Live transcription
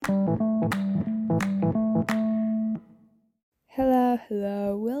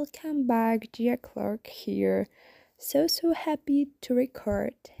hello, welcome back, Gia Clark here. So happy to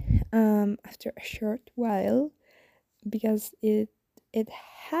record after a short while because it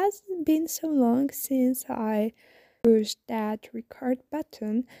hasn't been so long since I pushed that record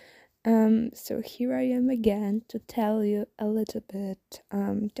button. So here I am again to tell you a little bit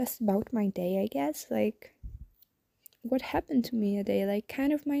just about my day, I guess, like what happened to me a day, like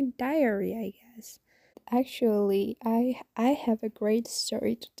kind of my diary, I guess. Actually, I have a great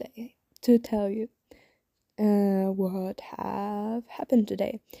story today to tell you. What have happened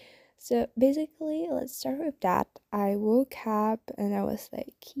today? So basically, let's start with that. I woke up and I was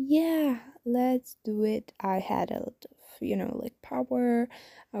like, yeah, let's do it. I had a lot of, like power.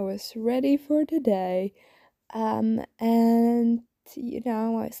 I was ready for the day. And I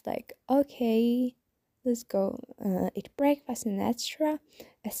was like, okay, let's go eat breakfast and etc.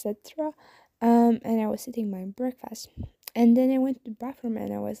 And I was eating my breakfast, and then I went to the bathroom,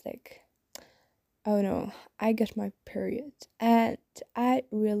 and I was like, oh no, I got my period, and I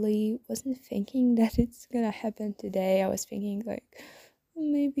really wasn't thinking that it's gonna happen today. I was thinking like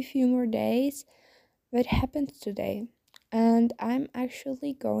maybe a few more days, but it happened today, and I'm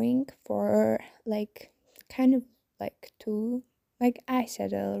actually going for like kind of like two, like I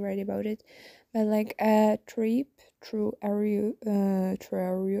said already about it, but like a trip through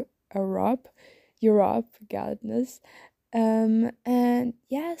Europe, goodness. And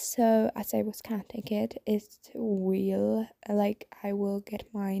yeah, so as I was counting it will, like I will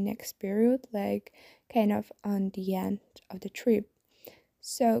get my next period like kind of on the end of the trip.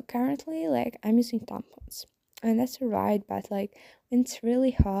 So currently, like I'm using tampons, and that's alright. But like when it's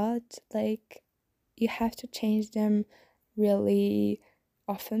really hot, like you have to change them really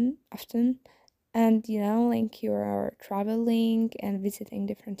often. And like you are traveling and visiting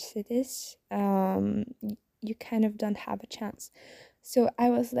different cities, you kind of don't have a chance. So I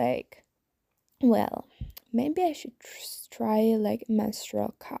was like, well, maybe I should try like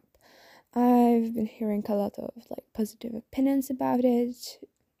menstrual cup. I've been hearing a lot of like positive opinions about it.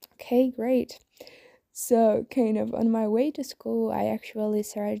 Okay, great. So, kind of on my way to school, I actually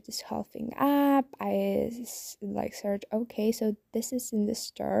searched this whole thing up. Like searched, okay, so this is in the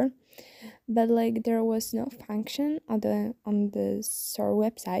store, but like there was no function on the store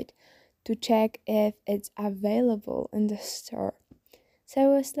website to check if it's available in the store. So I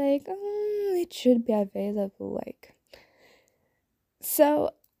was like, it should be available, like.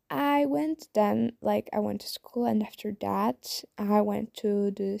 So I went then, like I went to school, and after that, I went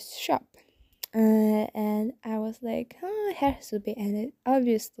to the shop. And I was like, oh, it has to be, and it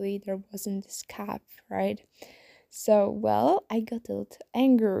obviously there wasn't this cap, right? So, well, I got a little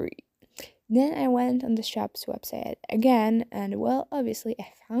angry. Then I went on the shop's website again, and well, obviously,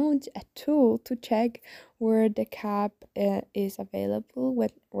 I found a tool to check where the cap is available,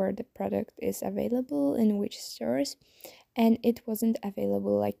 where the product is available, in which stores, and it wasn't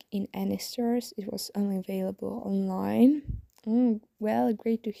available like in any stores, it was only available online. Well,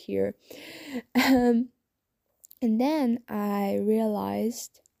 great to hear. um, and then I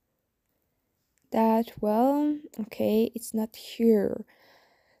realized that, well, okay, it's not here,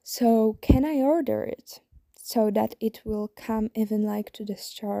 so can I order it so that it will come even like to the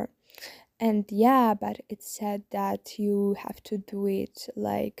store? And yeah, but it said that you have to do it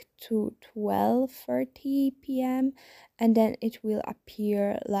like to 12:30 p.m. and then it will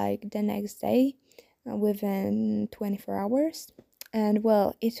appear like the next day within 24 hours. And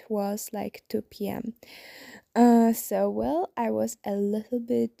well, it was like 2 p.m. So well, I was a little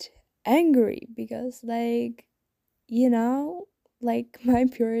bit angry because you know, like my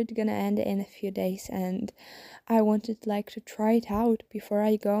period gonna end in a few days, and I wanted like to try it out before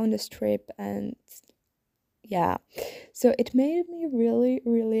I go on this trip. And yeah, so it made me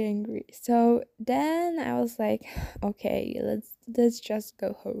really angry. So then I was like, okay, let's just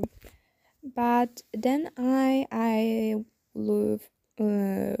go home. But then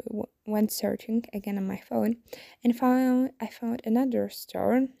went searching again on my phone, and I found another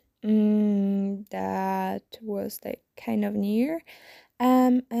store that was like kind of near,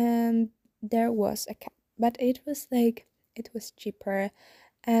 and there was a cap, but it was cheaper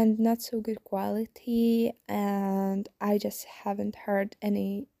and not so good quality, and I just haven't heard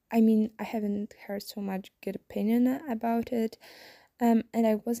any. I mean, I haven't heard so much good opinion about it, and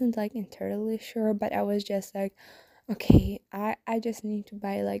I wasn't like entirely sure, but I was just like, okay, I just need to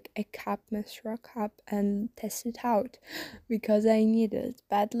buy like a menstrual cup and test it out because I need it.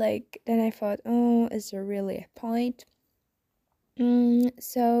 But like then I thought, oh, is there really a point?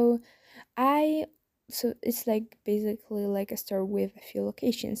 So I so it's like basically like a store with a few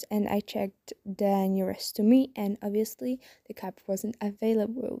locations, and I checked the nearest to me, and obviously the cab wasn't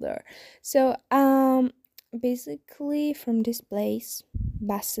available there. So basically from this place,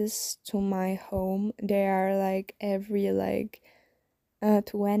 buses to my home, they are like every like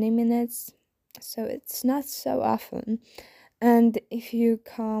 20 minutes, so it's not so often. And if you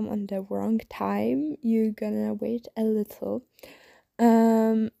come on the wrong time, you're gonna wait a little.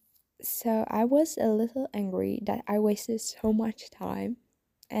 um so I was a little angry that I wasted so much time,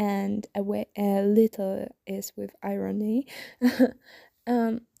 and a little is with irony.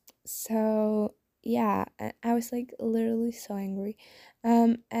 um so yeah, I was like literally so angry.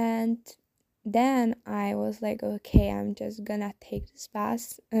 And then I was like, okay, I'm just gonna take this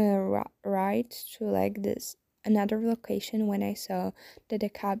bus right to like this another location when I saw that the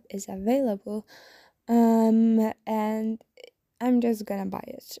cab is available. And I'm just gonna buy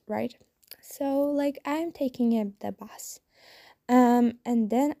it, right? So like I'm taking the bus. And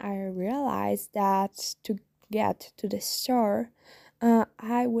then I realized that to get to the store,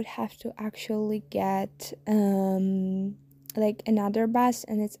 I would have to actually get like another bus,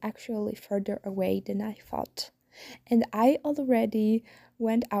 and it's actually further away than I thought. And I already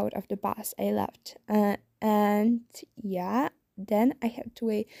went out of the bus. I left. And yeah, then I had to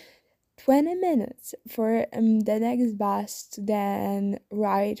wait 20 minutes for the next bus to then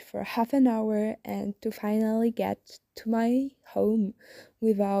ride for half an hour and to finally get to my home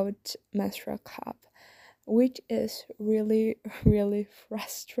without menstrual cup, which is really really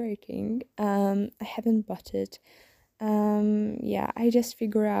frustrating. I haven't bought it. Yeah, I just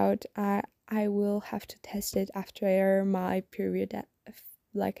figure out I will have to test it after my period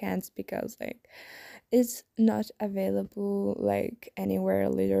like ends, because like it's not available like anywhere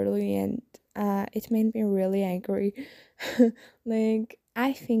literally, and it made me really angry. Like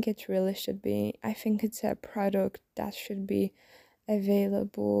I think it really should be, I think it's a product that should be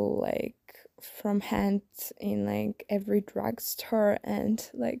available like from hand in like every drugstore, and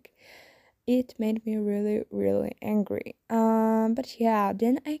like it made me really really angry. But yeah,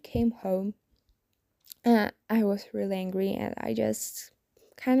 then I came home. I was really angry, and I just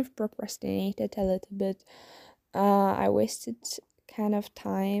kind of procrastinated a little bit. I wasted kind of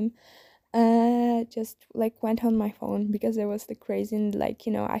time. Just like went on my phone because I was like crazy, and like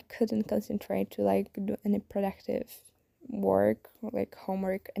I couldn't concentrate to like do any productive work, like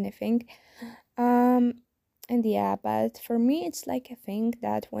homework, anything. Um, and yeah, but for me, it's like a thing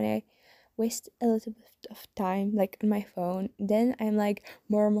that when I waste a little bit of time like on my phone, then I'm like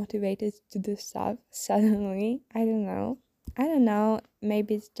more motivated to do stuff suddenly. I don't know,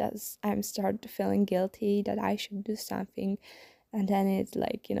 maybe it's just I'm start feeling guilty that I should do something, and then it's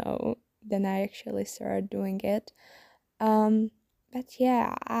like then I actually start doing it. um but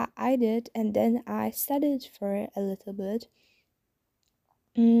yeah, I did, and then I studied for a little bit.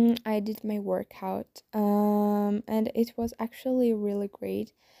 I did my workout, and it was actually really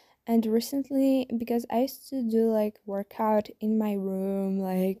great. And recently, because I used to do like workout in my room,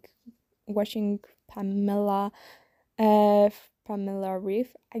 like watching Pamela, Pamela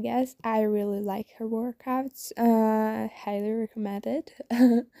Reef, I guess. I really like her workouts. Highly recommend it.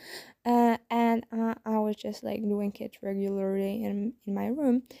 And I was just like doing it regularly in my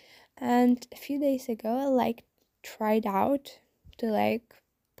room. And a few days ago, I like tried out to like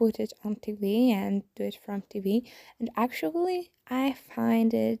put it on TV and do it from TV. And actually, I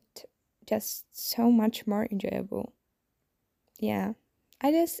find it just so much more enjoyable. Yeah,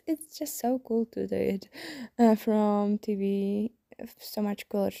 it's just so cool to do it from TV. So much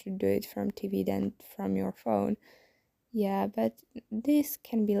cooler to do it from TV than from your phone. Yeah, but this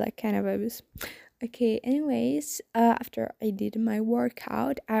can be like kind of abuse. Okay, anyways, after I did my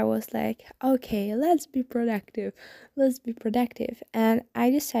workout, I was like, okay, let's be productive. Let's be productive. And I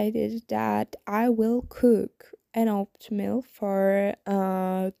decided that I will cook an oatmeal for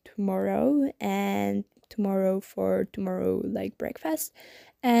tomorrow, and tomorrow for tomorrow like breakfast,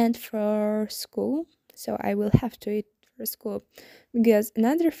 and for school. So I will have to eat for school. Because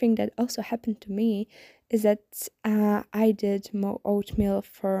another thing that also happened to me is that I did more oatmeal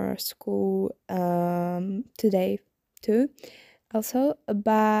for school today too, also,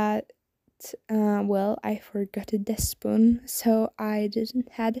 but well, I forgot the spoon, so I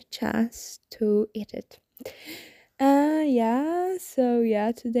didn't had a chance to eat it. Yeah, so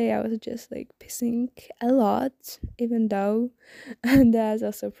yeah, today I was just like pissing a lot, even though that's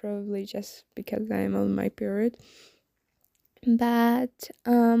also probably just because I'm on my period. But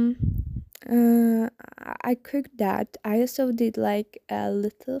uh I cooked that. I also did like a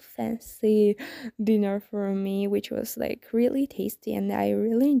little fancy dinner for me, which was like really tasty, and I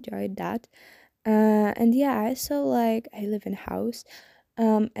really enjoyed that. And yeah, I saw like I live in a house,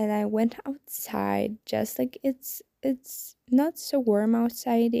 and I went outside just like it's not so warm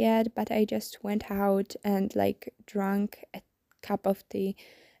outside yet, but I just went out and like drank a cup of tea,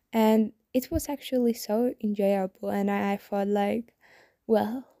 and it was actually so enjoyable. And I thought like,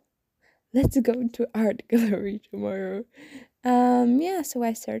 well, let's go to art gallery tomorrow. Yeah, so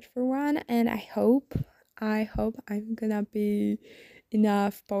I searched for one, and I hope I'm gonna be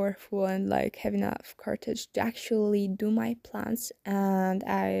enough powerful and like have enough courage to actually do my plans, and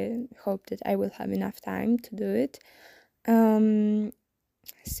I hope that I will have enough time to do it. Um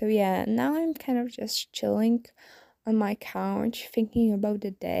so yeah, now I'm kind of just chilling on my couch thinking about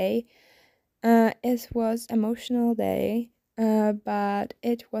the day. It was emotional day, but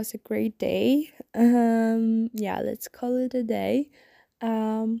it was a great day. Yeah, let's call it a day.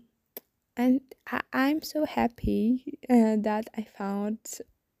 Um, and I'm so happy that I found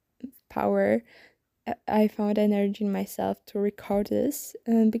power. I found energy in myself to record this,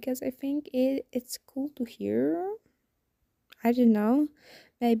 because I think it's cool to hear. I don't know.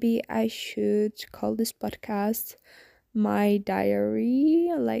 Maybe I should call this podcast my diary,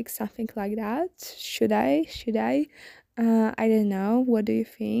 like something like that. Should I I don't know, what do you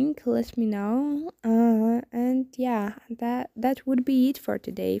think? Let me know. And yeah, that would be it for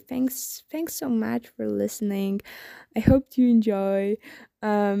today. Thanks so much for listening. I hope you enjoy.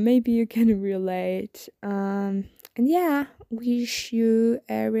 Maybe you can relate. And yeah, wish you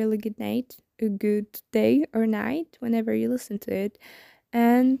a really good night, a good day or night whenever you listen to it,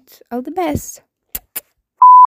 and all the best.